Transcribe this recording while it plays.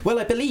Well,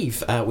 I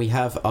believe we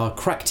have our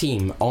crack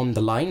team on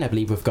the line. I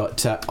believe we've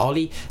got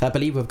Ollie. I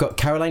believe we've got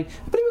Caroline.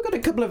 I believe we've got a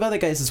couple of other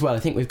guys as well. I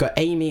think we've got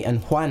Amy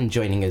and Juan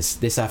joining us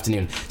this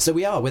afternoon. So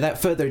we are, without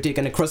further ado,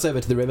 going to cross over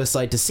to the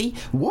riverside to see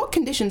what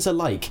conditions are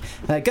like.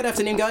 Good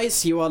afternoon,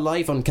 guys. You are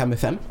live on Cam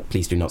FM.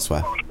 Please do not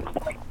swear.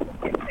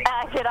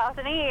 Good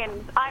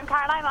afternoon. I'm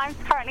Caroline. I'm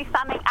currently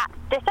standing at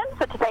Ditton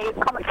for today's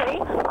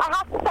commentary. I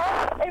have to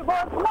say, it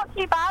was not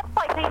too bad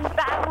cycling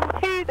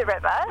down to the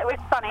river. It was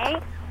sunny,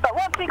 but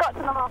once we got to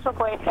the Marshall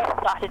Point, it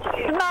started to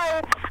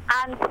snow,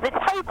 and the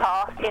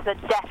towpath is a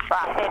death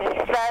trap. It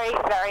is very,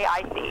 very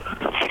icy.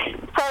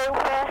 So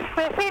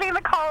we're feeling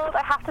the cold,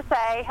 I have to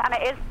say, and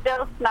it is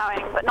still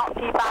snowing, but not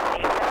too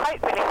badly. So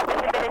hopefully the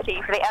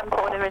visibility for the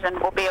M4 division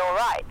will be all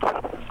right.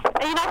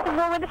 Are you nice and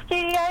warm in the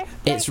studio?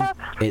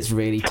 It's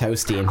really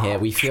toasty in here.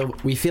 We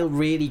feel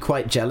really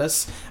quite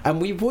jealous,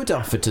 and we would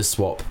offer to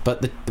swap,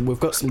 but we've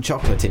got some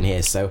chocolate in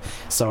here, so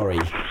sorry.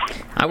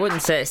 I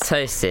wouldn't say it's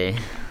toasty,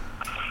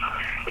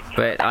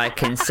 but I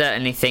can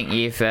certainly think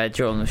you've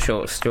drawn the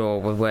short straw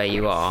with where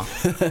you are.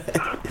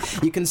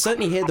 You can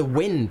certainly hear the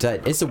wind.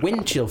 Is the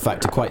wind chill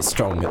factor quite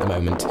strong at the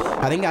moment?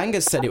 I think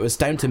Angus said it was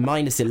down to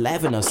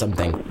 -11 or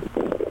something.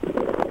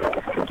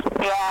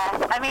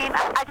 Yeah, I mean,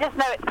 I just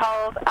know it's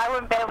cold. I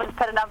wouldn't be able to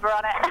put a number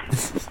on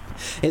it.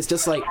 It's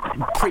just like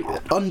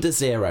under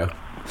zero.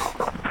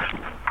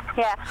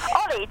 Yeah.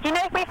 Ollie, do you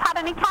know if we've had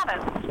any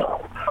cannons?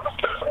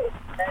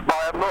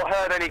 I have not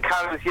heard any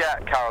cannons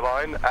yet,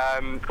 Caroline.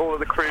 All of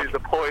the crews are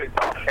poised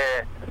up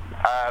here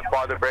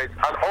by the bridge.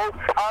 And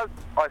as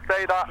I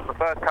say that, the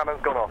first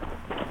cannon's gone off.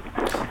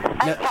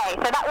 Okay,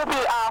 so that will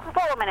be our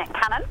 4-minute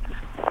cannon.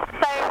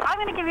 So I'm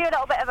going to give you a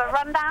little bit of a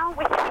rundown.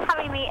 We're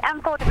having the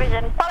M4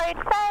 division followed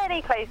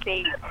fairly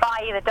closely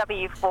by the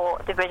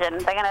W4 division.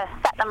 They're going to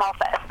set them off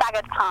at a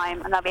staggered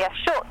time, and there'll be a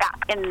short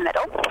gap in the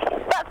middle.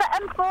 But for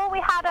M4,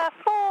 we had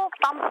 4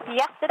 bumps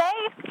yesterday.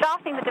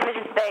 Starting the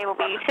division today will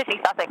be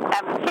City Sussex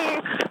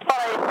M2,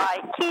 followed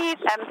by Keys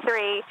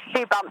M3,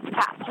 who bumped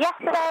Cats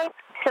yesterday.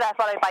 So they're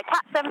followed by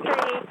Cats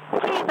M3,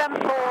 Keys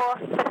M4,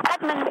 St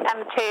Edmunds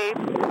M2.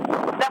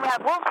 Then we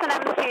have Wolfson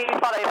M2,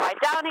 followed by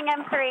Downing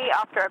M3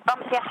 after a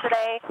bump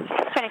yesterday.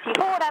 Trinity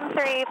Ford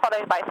M3,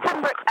 followed by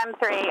Pembroke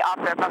M3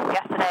 after a bump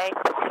yesterday.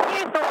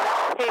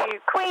 Newthorpe M2,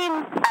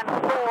 Queens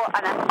M4,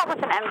 and then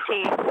Hobbiton M2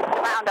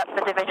 round up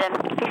the division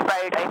who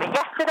rode over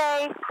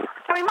yesterday.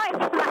 So we might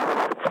see some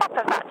at the top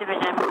of that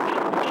division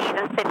between Keys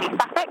and Sydney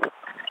Sussex.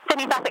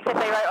 Sydney Sussex, if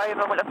they row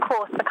over, will of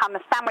course become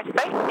a sandwich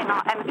boat in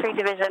our M3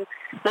 division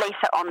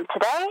later on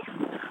today.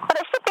 But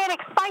it should be an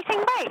exciting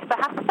race, I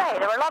have to say.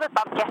 There were a lot of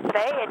bumps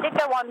yesterday. It did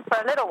go on for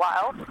a little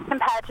while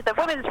compared to the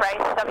women's race,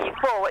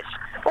 W4, which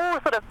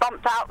all sort of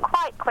bumped out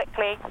quite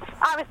quickly.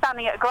 I was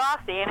standing at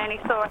Grassy and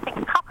only saw, I think,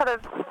 a couple of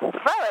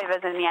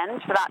rollovers in the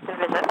end for that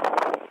division.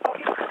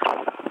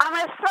 I'm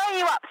going to throw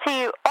you up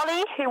to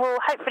Ollie, who will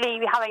hopefully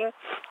be having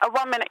a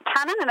 1-minute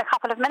cannon in a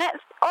couple of minutes.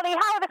 Ollie,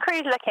 how are the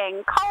crews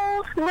looking?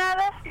 Cold?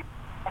 Nervous?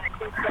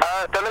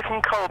 They're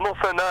looking cold, not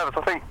so nervous.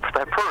 I think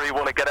they probably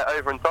want to get it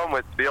over and done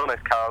with, to be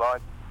honest,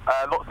 Caroline.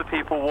 Lots of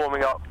people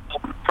warming up,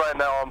 throwing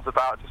their arms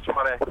about, just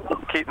trying to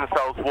keep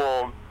themselves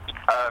warm,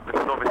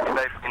 because obviously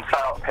they've been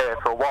sat up here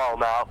for a while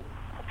now.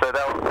 So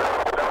they'll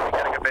be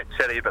getting a bit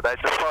chilly, but they're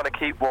just trying to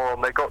keep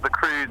warm. They've got the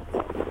crews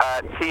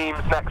teams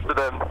next to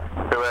them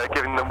who are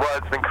giving them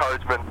words of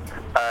encouragement.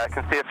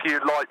 Can see a few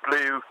light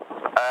blue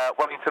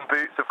Wellington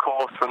boots, of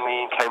course, from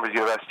the Cambridge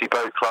University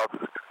Boat Club.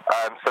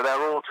 So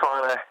they're all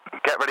trying to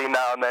get ready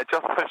now, and they're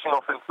just pushing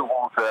off into the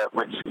water,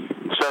 which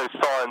shows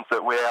signs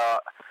that we are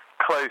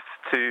close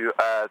to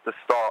the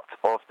start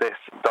of this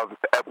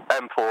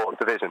M4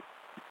 division.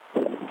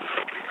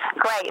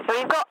 Great. So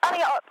we've got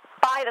Elliot up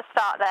by the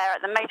start there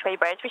at the motorway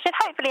bridge. We should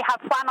hopefully have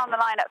Juan on the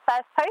line at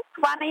first post.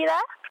 Juan, are you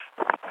there?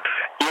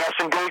 Yes,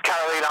 indeed,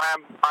 Caroline.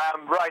 I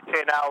am right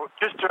here now,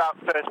 just about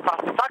first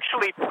pass. It's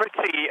actually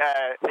pretty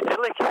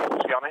idyllic,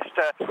 to be honest.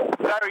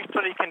 Very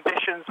sunny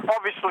conditions.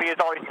 Obviously, as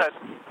Ollie said,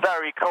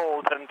 very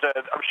cold, and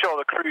I'm sure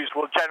the crews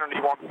will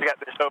generally want to get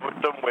this over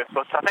and done with.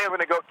 But I think I'm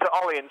going to go to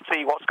Ollie and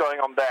see what's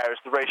going on there, as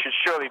the race should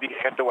surely be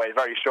getting underway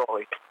very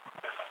shortly.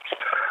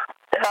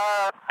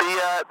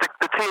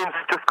 The teams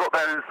have just got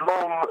those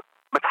long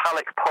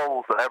metallic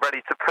poles that they're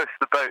ready to push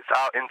the boats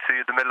out into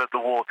the middle of the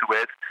water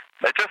with.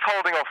 They're just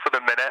holding off for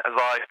the minute as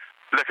I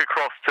look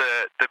across to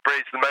the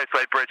bridge, the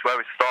motorway bridge where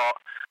we start.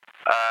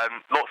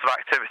 Lots of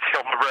activity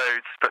on the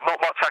roads, but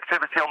not much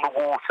activity on the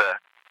water,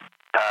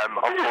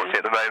 unfortunately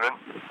at the moment.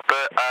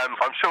 But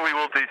I'm sure we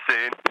will do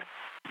soon.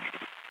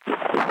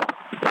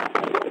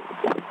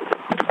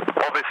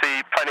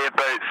 Obviously, plenty of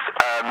boats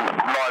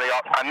lining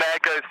up, and there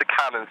goes the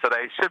cannon, so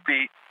they should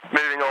be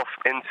moving off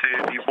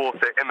into the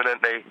water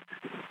imminently.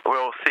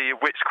 We'll see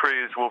which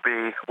crews will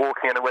be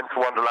walking in a winter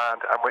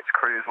wonderland and which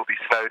crews will be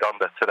snowed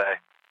under today.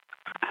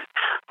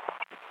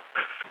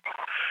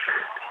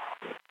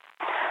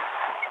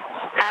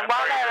 And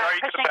while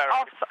they're pushing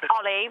off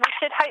Ollie, we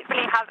should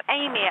hopefully have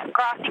Amy at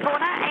Grassy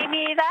Corner.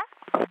 Amy, are you there?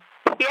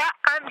 Yeah,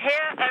 I'm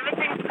here.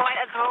 Everything's fine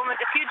at the moment.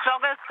 A few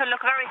joggers who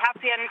look very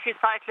happy and a few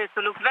cyclists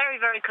who look very,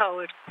 very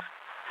cold.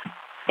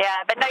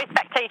 Yeah, but no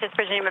spectators,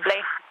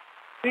 presumably.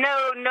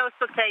 No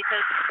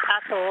spectators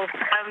at all.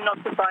 I'm not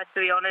surprised,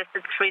 to be honest.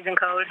 It's freezing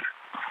cold.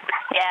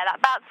 Yeah, that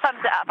about sums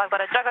it up. I've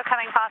got a jogger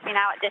coming past me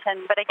now at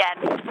Ditton, but again,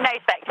 no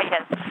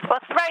spectators. We'll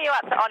throw you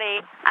up to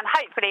Ollie, and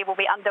hopefully we'll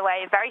be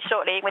underway very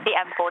shortly with the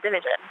M4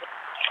 division.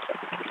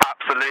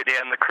 Absolutely,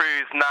 and the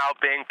crew's now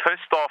being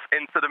pushed off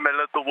into the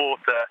middle of the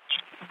water,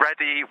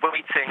 ready,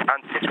 waiting,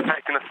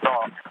 anticipating the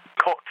start.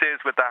 Coxes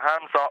with their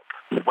hands up,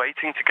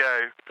 waiting to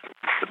go.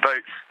 The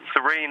boat's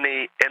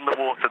serenely in the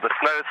water. The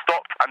snow has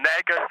stopped, and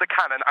there goes the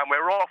cannon, and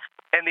we're off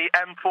in the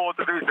M4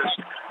 division.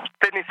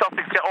 Sydney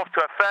Sussex get off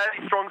to a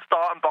fairly strong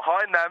start, and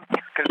behind them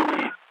you can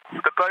see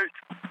the boat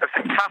of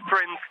St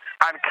Catherine's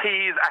and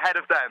Keys ahead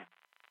of them.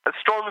 A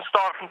strong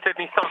start from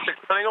Sydney Sussex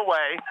pulling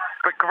away,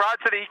 but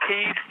gradually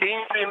Keys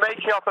seems to be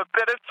making up a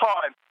bit of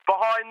time.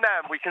 Behind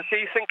them, we can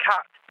see St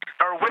Cat's.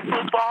 There are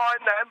whistles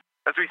behind them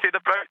as we see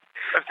the boat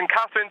of St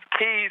Catherine's,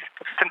 Keys,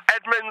 St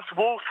Edmunds,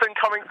 Wolston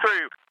coming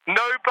through.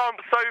 No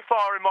bumps so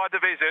far in my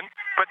division,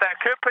 but there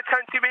could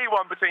potentially be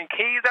one between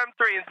Keys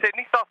M3 and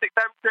Sydney Sussex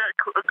M3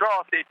 at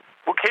Grassy.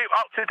 We'll keep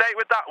up to date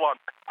with that one.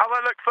 As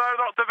I look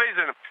further up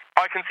division,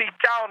 I can see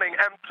Downing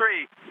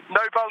M3.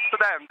 No bumps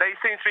for them. They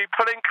seem to be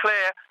pulling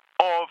clear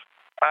of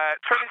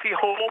Trinity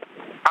Hall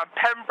and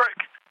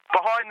Pembroke.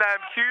 Behind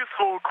them, Hughes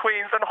Hall,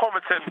 Queens and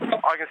Homerton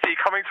I can see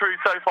coming through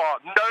so far.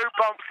 No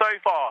bumps so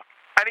far.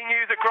 Any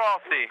news at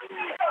Grassy?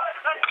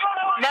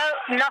 No,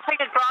 nothing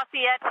at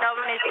Grassy yet.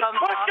 Nobody's come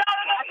past.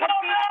 I can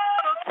see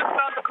folks just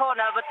around the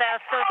corner, but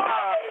they're still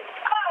far off.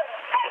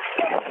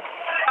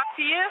 Back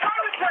to you.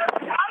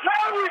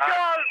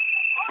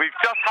 We've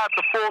just had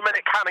the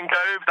 4-minute cannon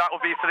go. That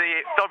will be for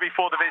the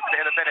W4 division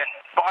in a minute.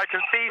 But I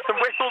can see some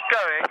whistles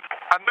going,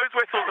 and those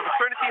whistles are for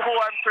Trinity Hall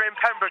M3 and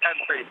Pembroke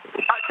M3.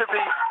 That could be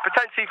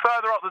potentially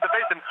further up the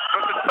division.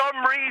 But for some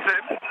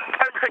reason,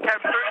 Pembroke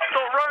M3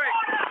 stopped rowing.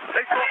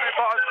 They thought they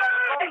might have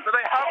stopped, but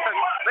they haven't.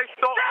 They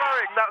stopped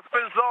rowing. That's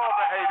bizarre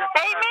behaviour.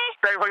 Amy?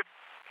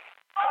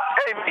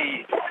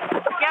 Amy?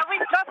 Yeah, we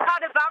just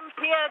had a bump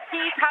here.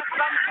 Keys has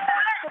bumped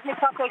Sydney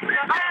Sussex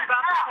just around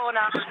the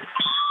corner.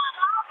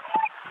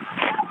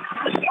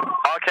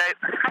 Okay,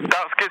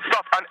 that's good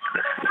stuff. And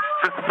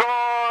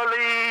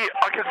bizarrely,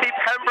 I can see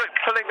Pembroke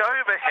pulling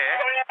over here,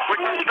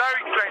 which is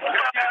very strange. If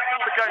you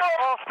are going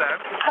past them,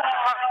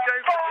 perhaps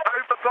going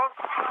over bump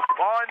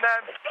behind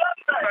them.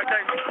 They're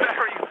going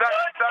very,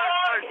 very, very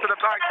close to the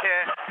bank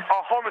here.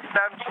 Our Homerton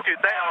M2,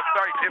 they are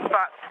very, in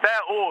fact,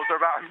 their oars are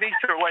about a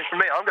metre away from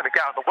me. I'm going to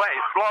get out of the way.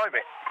 It's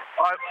blimey.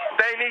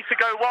 They need to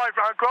go wide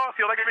round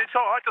Grassy or they're going to be in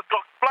trouble. I just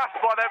got splashed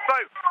by their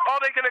boat. Are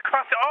they going to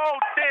crash it? Oh,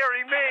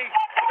 dearie me.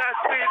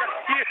 There's been a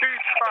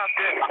huge crash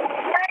here.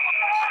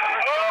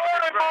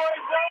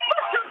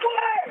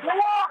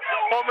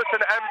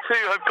 Homerton M2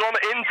 have gone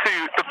into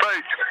the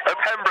boat of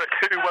Pembroke,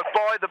 who were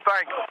by the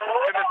bank.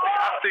 It was the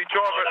absolute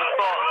drama at the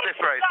start of this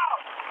race.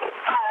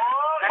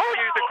 Any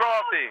news at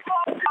Grassy?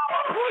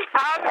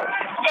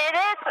 It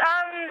is,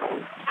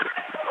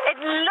 it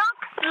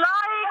looks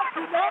like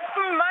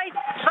Wolston might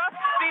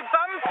just be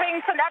bumping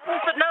St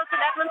Edmunds, but no,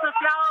 St Edmunds is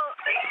now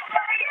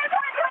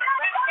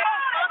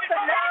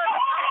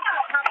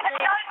happening,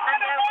 and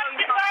they're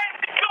rolling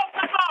back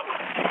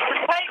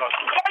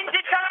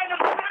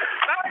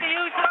to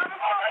you, John.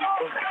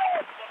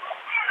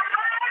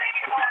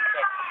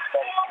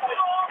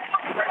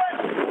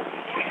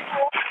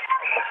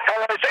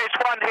 Hello, it's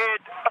Juan here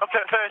up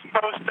at first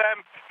post.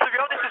 To be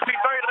honest, there's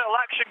been very little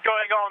action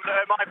going on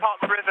at my part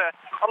of the river.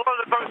 A lot of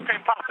the boats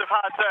came past have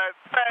had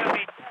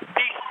fairly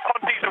decent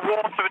quantities of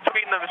water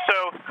between them,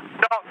 so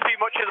not too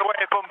much in the way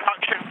of bump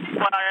action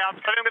where I am.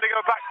 So I'm going to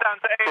go back down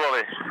to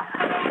Crawley.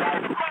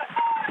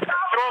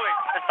 Crawley,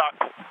 in fact.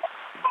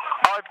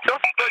 I've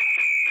just spoken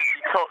to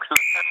the Cox of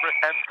the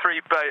Pembroke M3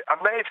 boat, and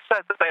they've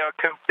said that they are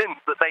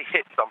convinced that they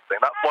hit something.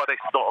 That's why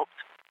they stopped.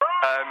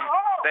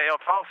 They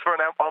have asked for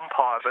an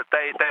umpire, but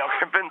they are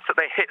convinced that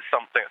they hit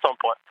something at some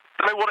point.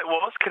 Don't know what it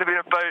was. Could have been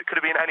a boat, could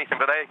have been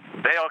anything, but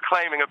they are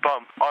claiming a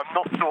bump. I'm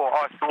not sure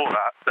I saw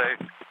that, so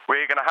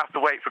we're going to have to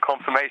wait for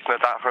confirmation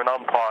of that for an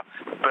umpire.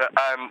 But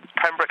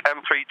Pembroke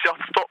M3 just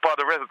stopped by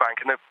the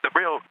riverbank, and the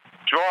real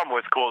drama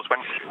was caused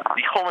when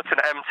the Homerton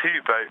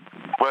M2 boat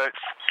was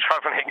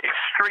travelling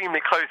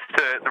extremely close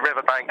to the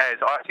riverbank edge.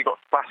 I actually got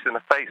splashed in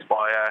the face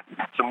by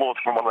some water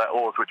from one of their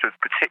oars, which was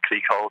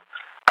particularly cold.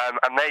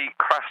 And they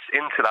crashed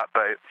into that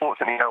boat.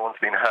 Fortunately, no one's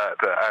been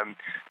hurt, but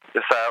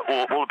it's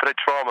all a bit of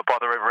drama by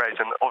the river edge,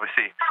 and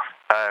obviously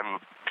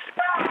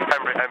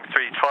Pembroke M3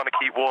 trying to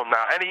keep warm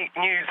now. Any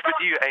news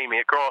with you, Amy,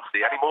 at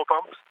Grassy? Any more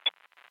bumps?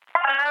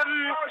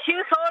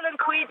 Hughes Hall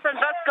and Queens are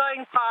just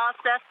going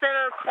past. There's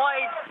still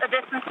quite a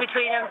distance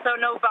between them, so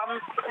no bumps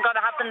going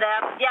to happen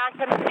there. Yeah, I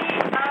can see.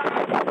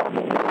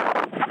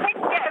 I think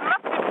it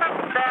must be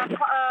something there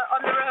on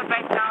the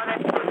riverbank now.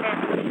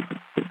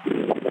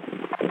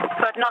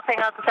 But nothing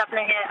else is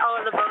happening here.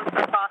 All the boats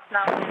are fast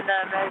now in the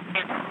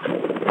American.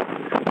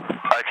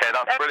 Okay,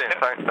 that's brilliant.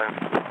 Thanks, then.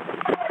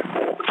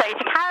 So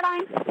to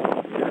Caroline.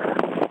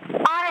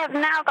 I have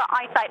now got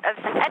eyesight of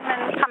St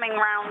Edmunds coming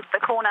round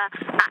the corner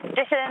at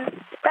Ditton.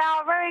 They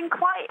are rowing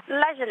quite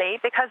leisurely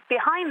because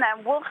behind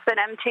them, Wolfson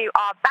M2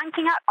 are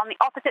banking up on the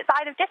opposite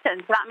side of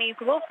Ditton. So that means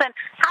Wolfson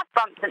have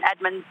bumped St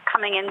Edmunds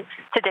coming in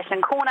to Ditton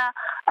corner.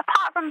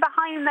 Apart from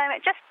behind them,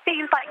 it just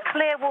seems like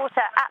clear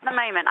water at the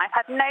moment. I've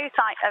had no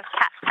sight of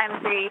Cat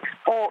M3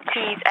 or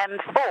Keys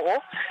M4.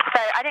 So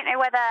I don't know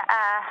whether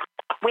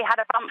we had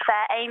a bump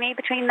there, Amy,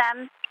 between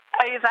them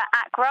over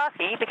at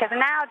Grassy, because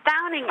now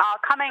Downing are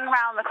coming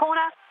round the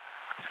corner.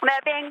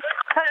 They're being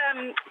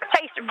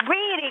chased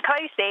really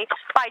closely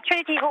by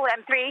Trinity Hall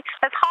M3.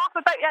 There's half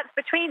a boat length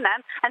between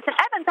them, and St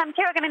Edmunds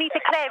M2 are going to need to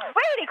clear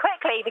really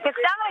quickly because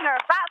Downing are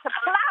about to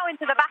plough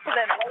into the back of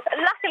them.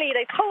 Luckily,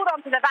 they pulled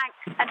onto the bank,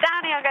 and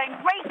Downing are going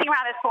racing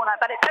around this corner,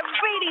 but it's a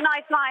really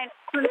nice line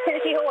from the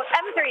Trinity Hall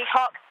M3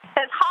 cock.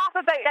 There's half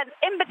a boat length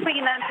in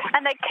between them,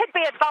 and there could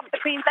be a bump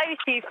between those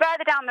two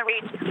further down the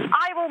reach.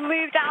 I will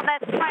move down there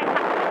to try and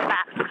capture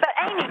that. But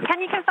Amy, can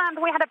you confirm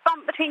that we had a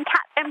bump between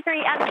Cat M3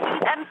 and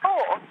Keys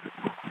M4?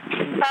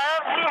 We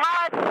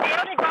had the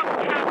only bump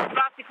we had in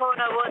Grassy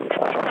Corner was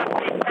 57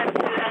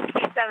 M2 and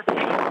Keys M3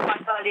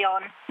 quite early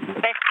on.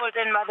 They pulled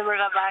in by the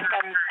riverbank,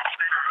 and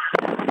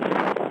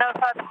no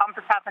further bump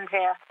has happened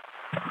here.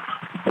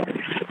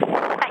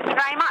 Thank you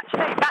very much.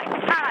 So back to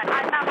Karen.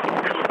 I'm now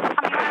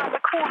coming around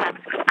the corner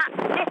at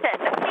Ditton.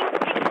 There seems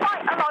to be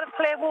quite a lot of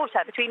clear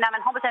water between them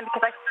and Homerton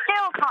because I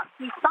still can't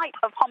see sight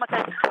of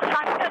Homerton. So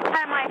I'm going to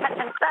turn my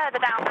attention further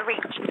down the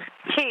reach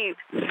to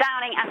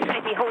Downing and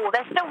Trinity Hall.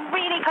 They're still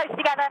really close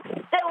together,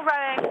 still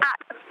rowing at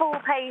full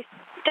pace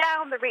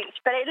down the reach,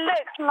 but it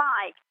looks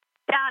like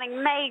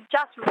Downing may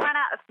just run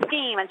out of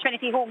steam and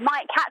Trinity Hall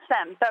might catch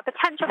them. So a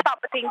potential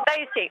bump between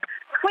those two.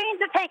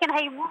 Queens have taken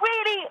a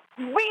really,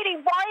 really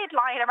wide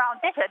line around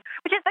Ditton,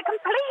 which is the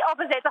complete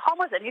opposite to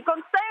Homerton. You've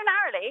gone so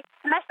narrowly,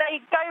 unless they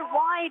go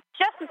wide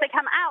just as they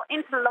come out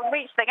into the long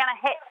reach, they're going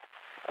to hit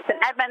St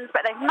Edmunds,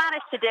 but they've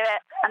managed to do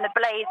it, and the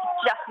blades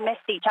just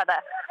missed each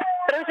other.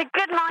 But it was a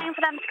good line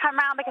for them to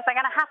come round because they're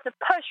going to have to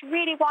push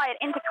really wide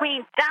into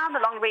Queens down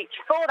the long reach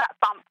for that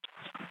bump.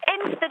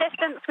 Into the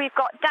distance, we've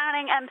got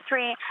Downing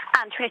M3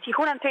 and Trinity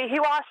Hall M3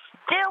 who are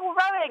still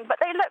rowing, but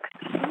they look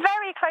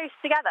very close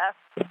together.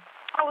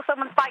 Oh,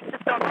 someone's bike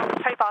just gone on the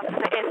towpath.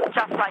 It is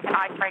just like an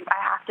ice rink, I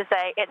have to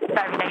say. It's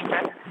very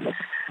dangerous.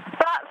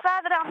 But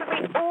further down the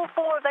reach, all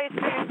four of those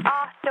crews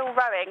are still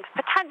rowing.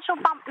 Potential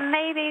bump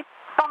maybe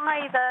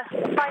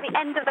by the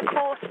end of the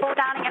course for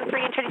Downing M3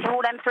 and Trinity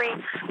Hall M3,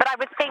 but I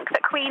would think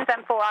that Queens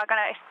M4 are going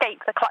to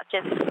escape the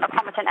clutches of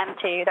Homerton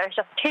M2. There's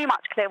just too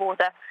much clear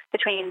water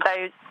between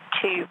those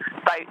two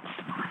boats.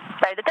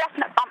 So the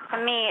definite bump for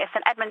me is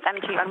St Edmunds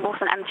M2 and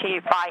Wolfson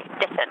M2 by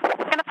Ditton.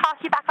 I'm going to pass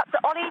you back up to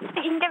Ollie so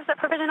you can give us a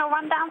provisional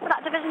rundown for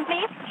that division,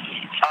 please.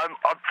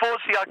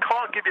 Unfortunately, I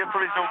can't give you a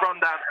provisional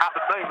rundown at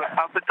the moment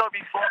as the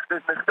W4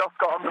 business just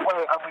got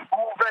underway and we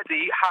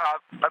already have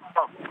a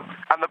bump.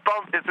 And the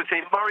bump is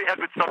between Murray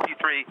Edwards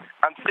W3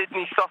 and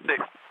Sydney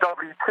Sussex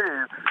W2.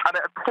 And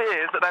it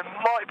appears that there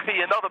might be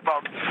another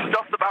bump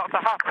just about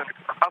to happen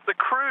as the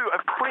crew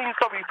of Queen's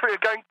W3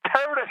 are going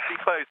perilously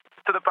close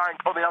to the bank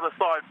on the other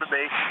side from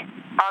me.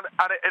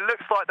 And it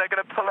looks like they're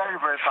going to pull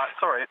over. In fact,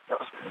 sorry, that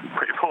was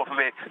pretty poor for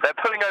me. They're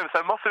pulling over, so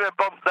there must have been a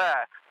bump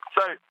there.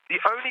 So the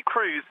only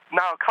crews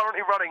now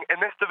currently running in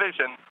this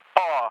division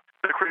are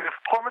the crew of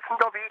Homerton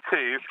W2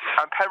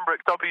 and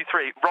Pembroke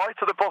W3, right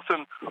at the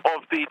bottom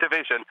of the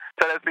division.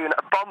 So there's been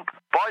a bump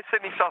by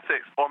Sydney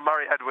Sussex on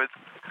Murray Edwards.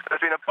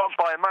 There's been a bump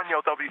by Emmanuel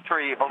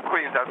W3 on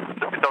Queen's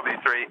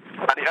W3.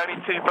 And the only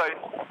two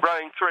boats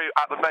rowing through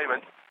at the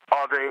moment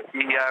are the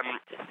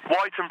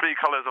white and blue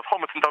colours of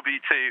Homerton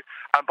W2,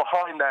 and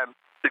behind them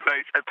the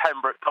boat of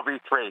Pembroke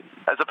W3.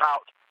 There's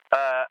about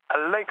a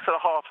length and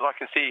a half, as I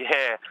can see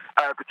here,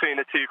 between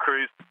the two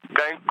crews,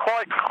 going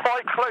quite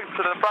close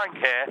to the bank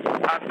here,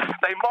 and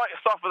they might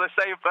suffer the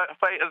same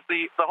fate as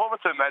the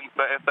Homerton men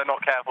if they're not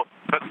careful.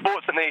 But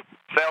fortunately,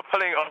 they are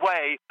pulling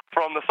away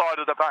from the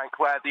side of the bank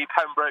where the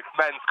Pembroke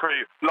men's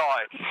crew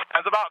lie.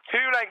 There's about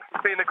 2 lengths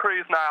between the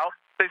crews now.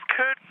 This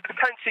could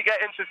potentially get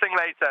interesting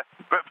later,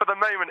 but for the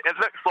moment, it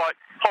looks like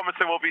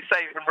Homerton will be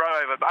safe and row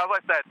over. But as I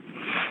said,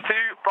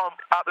 2 bumps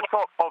at the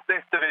top of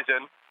this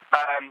division.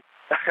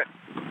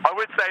 I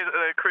would say that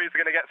the crews are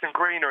going to get some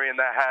greenery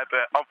in their hair,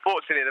 but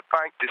unfortunately the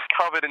bank is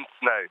covered in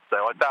snow,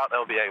 so I doubt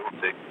they'll be able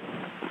to.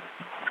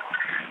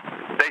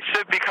 They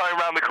should be coming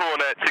around the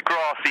corner to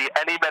Grassy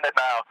any minute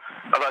now.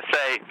 As I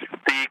say,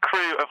 the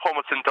crew of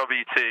Homerton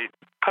W2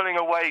 pulling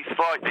away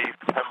slightly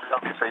from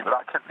W3, but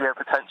that could be a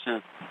potentially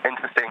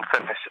interesting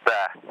finish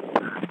there.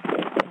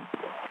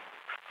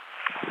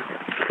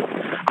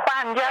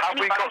 Juan, do you have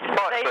any questions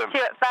for those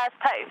two at first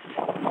post?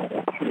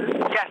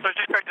 Yes, I was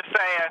just going to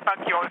say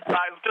thank you.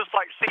 I would just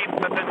like to see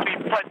that there's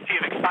been plenty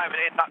of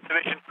excitement in that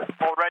division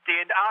already,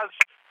 and as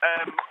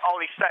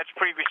Ollie said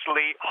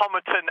previously,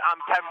 Homerton and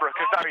Pembroke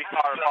are very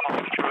far apart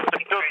from each other. So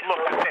it does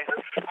look as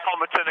if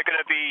Homerton are going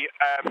to be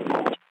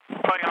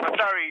going on a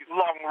very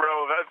long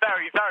row, a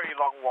very, very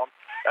long one,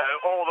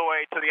 all the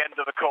way to the end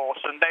of the course,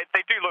 and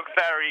they do look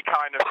very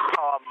kind of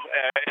calm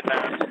in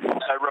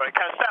their rowing,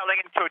 kind of settling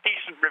into a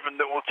decent rhythm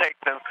that will take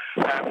them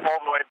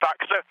all the way back.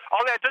 So,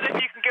 Ollie, I don't know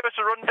if you can give us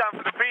a rundown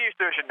for the previous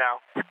division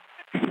now.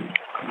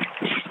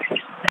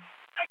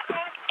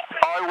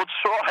 I will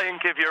try and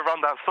give you a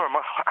rundown. Sorry,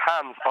 my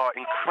hands are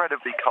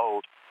incredibly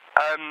cold.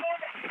 I'm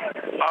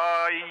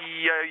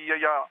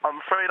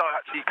afraid I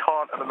actually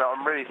can't at the moment.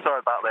 I'm really sorry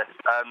about this.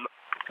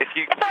 If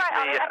you can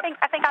Sorry, give me...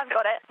 I think I've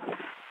got it.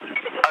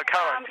 Oh,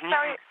 Caroline, can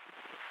you...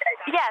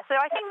 Yeah, so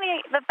I think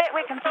the bit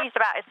we're confused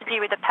about is to do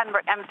with the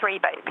Pembroke M3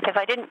 boat, because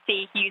I didn't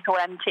see Hughes Hall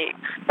M2,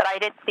 but I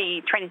did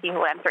see Trinity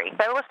Hall M3.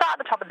 So we'll start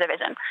at the top of the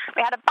division.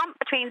 We had a bump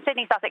between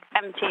Sydney Sussex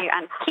M2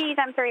 and Keys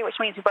M3, which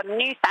means we've got a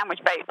new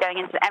sandwich boat going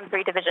into the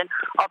M3 division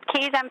of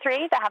Keys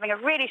M3. They're having a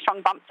really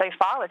strong bump so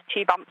far, with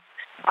 2 bumps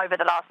over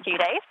the last 2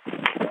 days.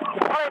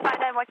 Followed by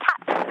then were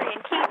Cats M3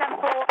 and Keys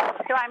M4,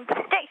 who I'm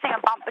predicting a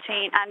bump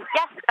between. And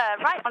yes,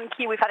 right on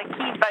cue, we've had a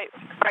Keys boat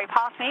go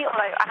past me,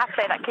 although I have to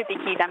say that could be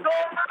Keys M4.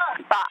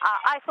 But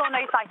I saw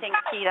no sighting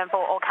of Keys M4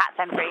 or Cats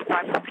M3, so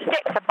I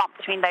predict a bump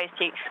between those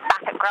two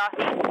back at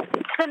Grassy.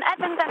 St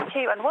Edmunds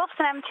M2 and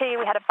Wolfson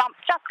M2, we had a bump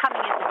just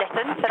coming into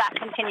Ditton, so that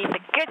continues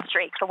a good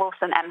streak for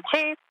Wolfson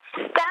M2.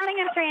 Dowling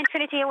M3 and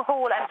Trinity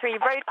Hall M3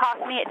 rode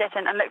past me at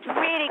Ditton and looked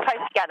really close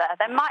together.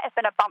 There might have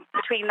been a bump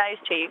between those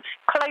two,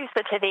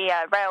 closer to the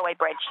railway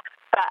bridge,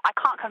 but I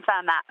can't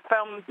confirm that.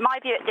 From my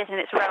view at Ditton,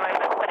 it's railway,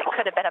 but it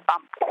could have been a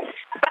bump.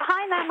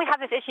 Behind them, we have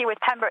this issue with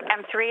Pembroke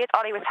M3, as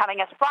Ollie was telling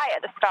us right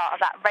at the start of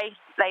that race.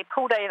 They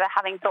pulled over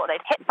having thought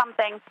they'd hit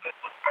something,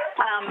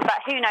 but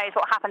who knows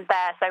what happens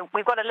there. So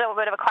we've got a little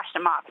bit of a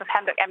question mark for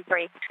Pembroke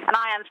M3, and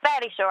I am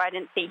fairly sure I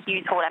didn't see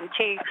Hughes Hall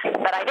M2,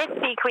 but I did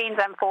see Queens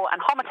M4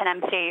 and Homerton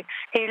M2,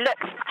 who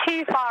looked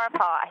too far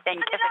apart, I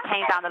think, as it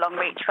came down the long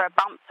reach for a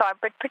bump. So I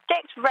would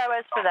predict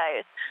rowers for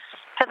those.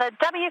 For the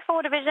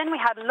W4 division, we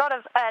had a lot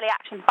of early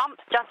action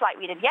bumps, just like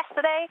we did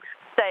yesterday.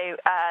 So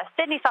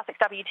Sydney Sussex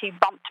W2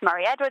 bumped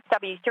Murray Edwards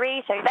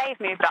W3, so they've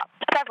moved up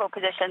several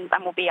positions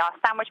and will be our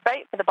sandwich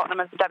boat for the bottom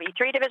of the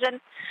W3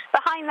 division.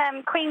 Behind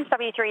them, Queens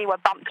W3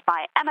 were bumped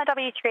by Emma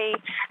W3,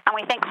 and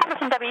we think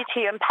Homerton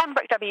W2 and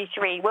Pembroke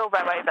W3 will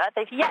row over.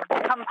 They've yet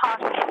to come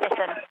past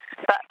Ditton,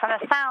 but from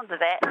the sounds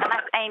of it,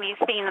 unless Amy's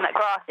seen them at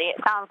Grassy,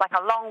 it sounds like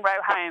a long row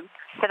home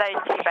for those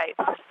 2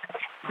 boats.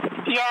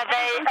 Yeah,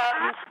 they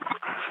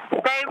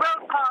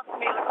rode past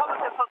me. We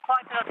probably put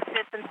quite a lot of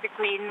distance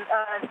between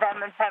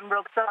them and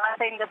Pembroke, so I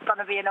think it's going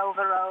to be an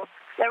over-row.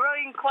 They're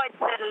rowing quite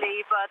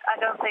steadily, but I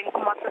don't think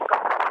much is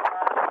going to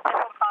they're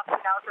going past me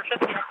now, so it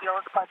should be at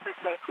yours quite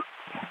quickly.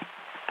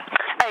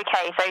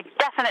 Okay, so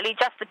definitely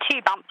just the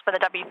 2 bumps for the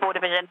W4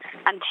 division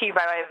and 2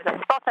 row overs at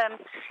the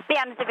bottom. The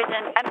M4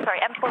 division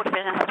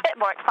has a bit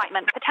more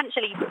excitement,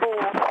 potentially 4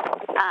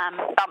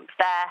 bumps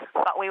there,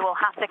 but we will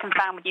have to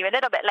confirm with you a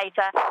little bit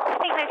later. I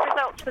think those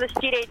results for the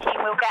studio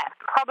team we'll get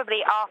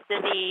probably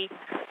after the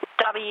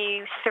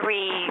W3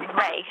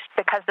 race,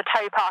 because the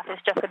tow path is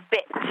just a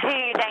bit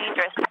too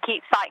dangerous to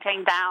keep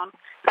cycling down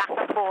back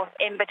and forth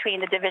in between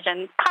the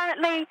divisions.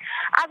 Currently,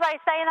 as I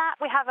say that,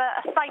 we have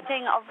a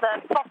sighting of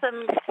the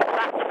bottom of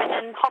that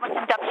division,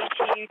 Homerton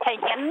W2,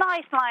 taking a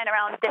nice line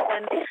around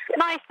Ditton,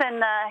 nice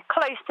and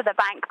close to the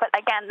bank, but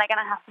again, they're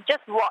going to have to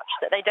just watch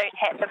that they don't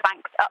hit the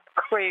banked up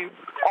crew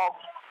of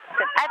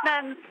St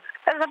Edmunds.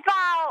 There's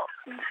about,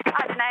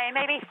 I don't know,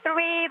 maybe 3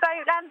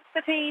 boat lengths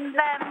between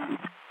them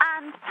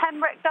and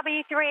Pembroke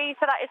W3,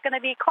 so that is going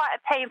to be quite a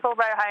painful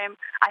row home,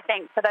 I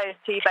think, for those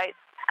 2 boats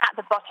at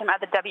the bottom of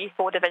the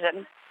W4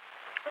 division.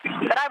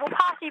 But I will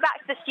pass you back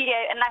to the studio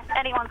unless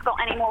anyone's got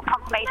any more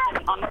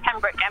confirmation on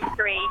Pembroke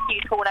M3,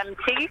 Hughes Hall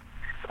M2.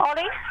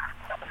 Ollie?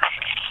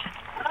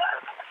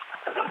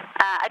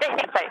 I don't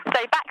think so.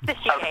 So back to the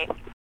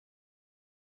studio.